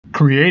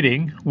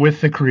Creating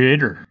with the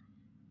Creator.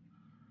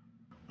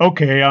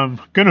 Okay,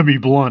 I'm going to be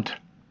blunt.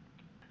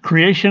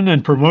 Creation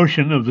and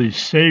promotion of the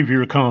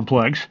Savior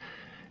complex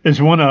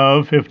is one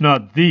of, if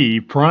not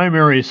the,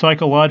 primary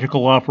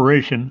psychological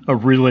operation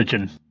of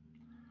religion.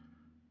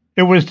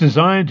 It was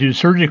designed to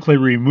surgically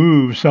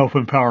remove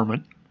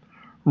self-empowerment,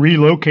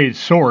 relocate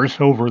source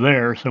over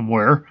there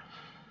somewhere,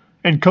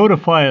 and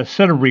codify a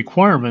set of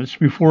requirements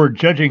before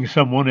judging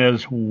someone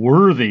as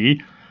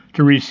worthy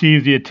to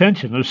receive the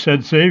attention of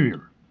said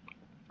Savior.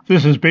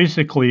 This is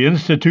basically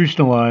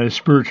institutionalized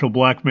spiritual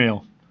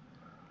blackmail.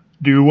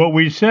 Do what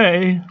we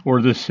say,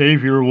 or the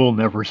Savior will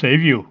never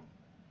save you.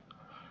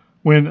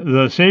 When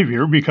the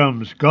Savior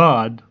becomes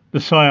God, the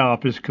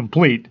psyop is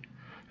complete,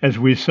 as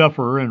we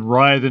suffer and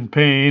writhe in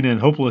pain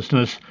and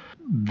hopelessness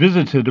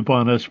visited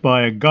upon us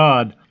by a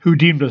God who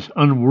deemed us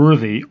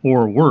unworthy,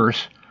 or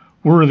worse,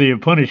 worthy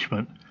of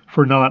punishment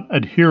for not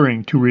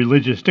adhering to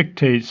religious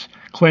dictates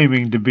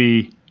claiming to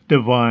be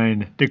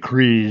divine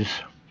decrees.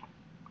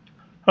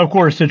 Of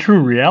course, the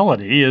true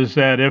reality is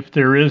that if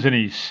there is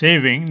any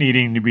saving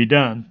needing to be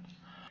done,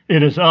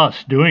 it is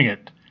us doing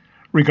it,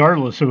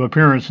 regardless of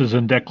appearances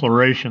and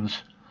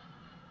declarations.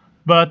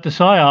 But the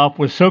psyop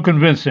was so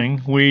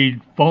convincing,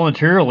 we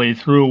voluntarily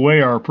threw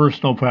away our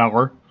personal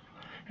power,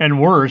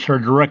 and worse, our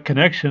direct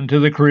connection to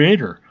the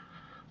Creator,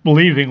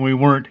 believing we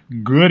weren't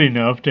good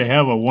enough to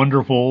have a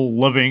wonderful,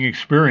 loving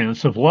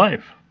experience of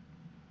life.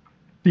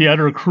 The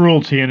utter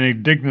cruelty and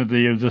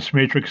indignity of this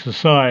matrix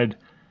aside,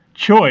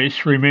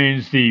 choice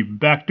remains the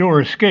backdoor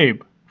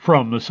escape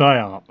from the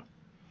psyop.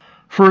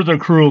 Further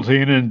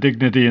cruelty and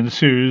indignity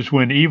ensues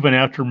when, even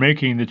after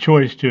making the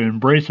choice to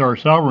embrace our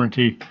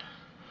sovereignty,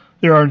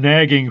 there are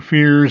nagging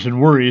fears and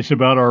worries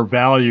about our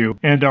value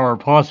and our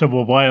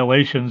possible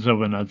violations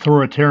of an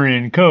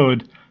authoritarian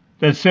code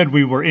that said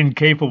we were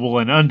incapable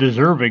and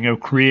undeserving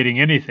of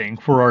creating anything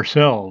for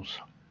ourselves.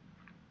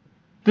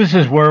 This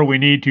is where we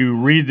need to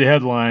read the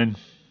headline,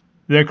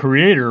 "The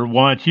Creator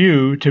wants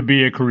you to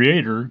be a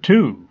creator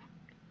too."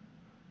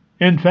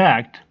 In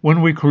fact,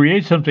 when we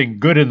create something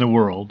good in the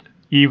world,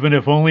 even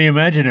if only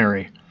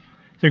imaginary,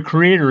 the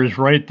Creator is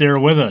right there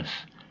with us,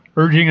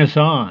 urging us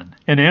on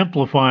and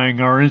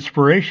amplifying our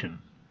inspiration.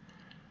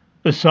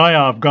 The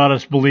psyop got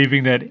us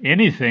believing that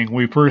anything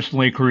we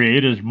personally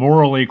create is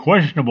morally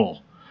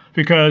questionable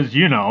because,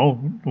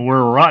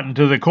 we're rotten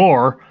to the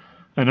core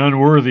and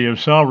unworthy of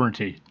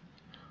sovereignty.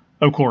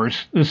 Of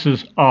course, this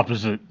is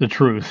opposite the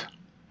truth.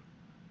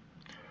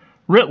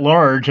 Writ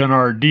large on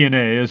our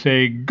DNA is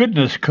a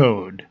goodness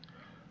code.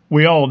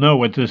 We all know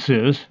what this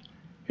is.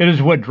 It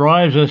is what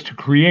drives us to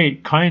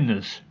create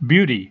kindness,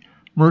 beauty,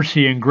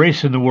 mercy, and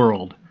grace in the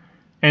world,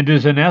 and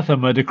is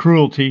anathema to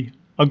cruelty,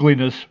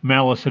 ugliness,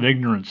 malice, and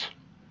ignorance.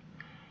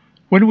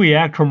 When we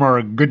act from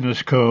our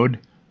goodness code,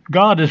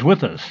 God is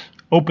with us,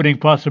 opening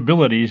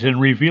possibilities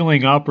and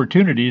revealing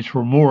opportunities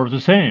for more of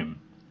the same.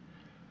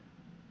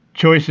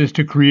 Choices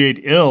to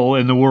create ill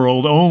in the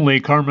world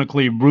only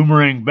karmically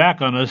boomerang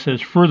back on us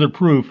as further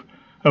proof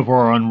of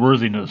our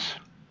unworthiness.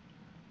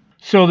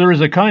 So there is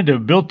a kind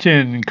of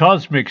built-in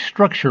cosmic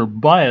structure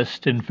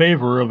biased in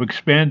favor of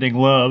expanding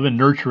love and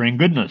nurturing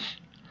goodness.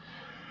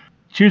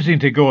 Choosing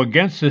to go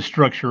against this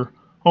structure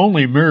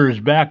only mirrors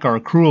back our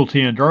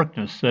cruelty and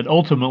darkness that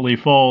ultimately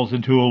falls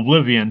into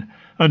oblivion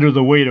under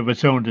the weight of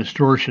its own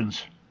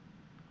distortions.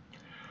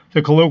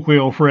 The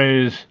colloquial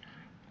phrase,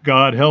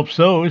 "God helps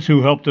those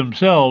who help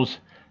themselves,"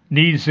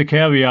 needs the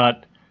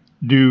caveat,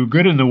 "do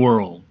good in the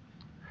world."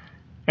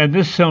 And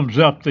this sums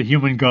up the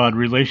human-God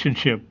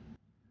relationship.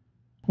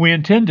 We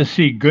intend to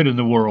see good in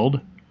the world,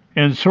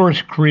 and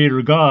Source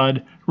Creator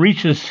God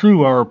reaches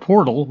through our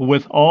portal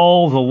with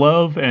all the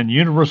love and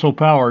universal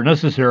power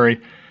necessary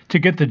to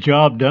get the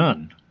job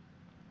done.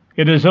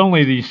 It is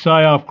only the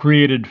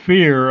psyop-created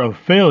fear of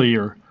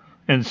failure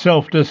and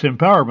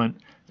self-disempowerment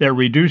that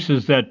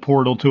reduces that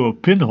portal to a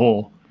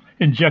pinhole,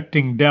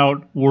 injecting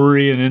doubt,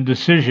 worry, and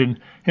indecision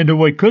into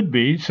what could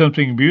be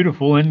something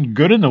beautiful and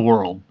good in the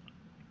world.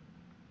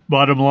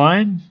 Bottom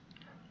line,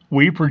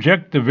 we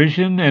project the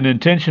vision and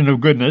intention of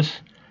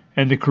goodness,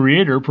 and the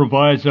Creator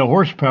provides the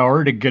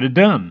horsepower to get it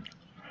done,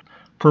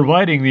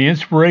 providing the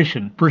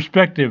inspiration,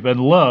 perspective,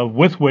 and love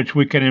with which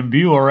we can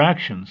imbue our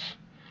actions.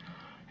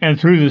 And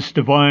through this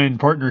divine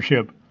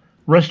partnership,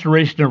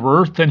 restoration of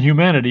Earth and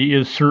humanity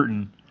is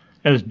certain,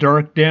 as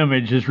dark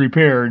damage is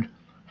repaired,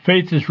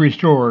 faith is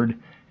restored,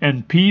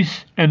 and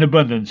peace and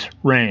abundance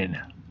reign.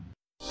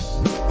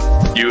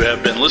 You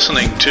have been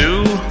listening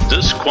to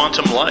This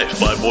Quantum Life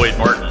by Boyd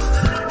Martin.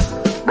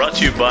 Brought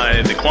to you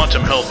by the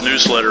Quantum Health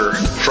Newsletter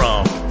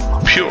from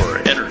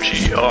Pure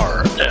Energy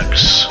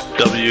RX.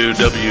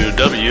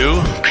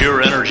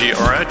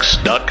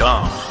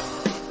 www.pureenergyrx.com.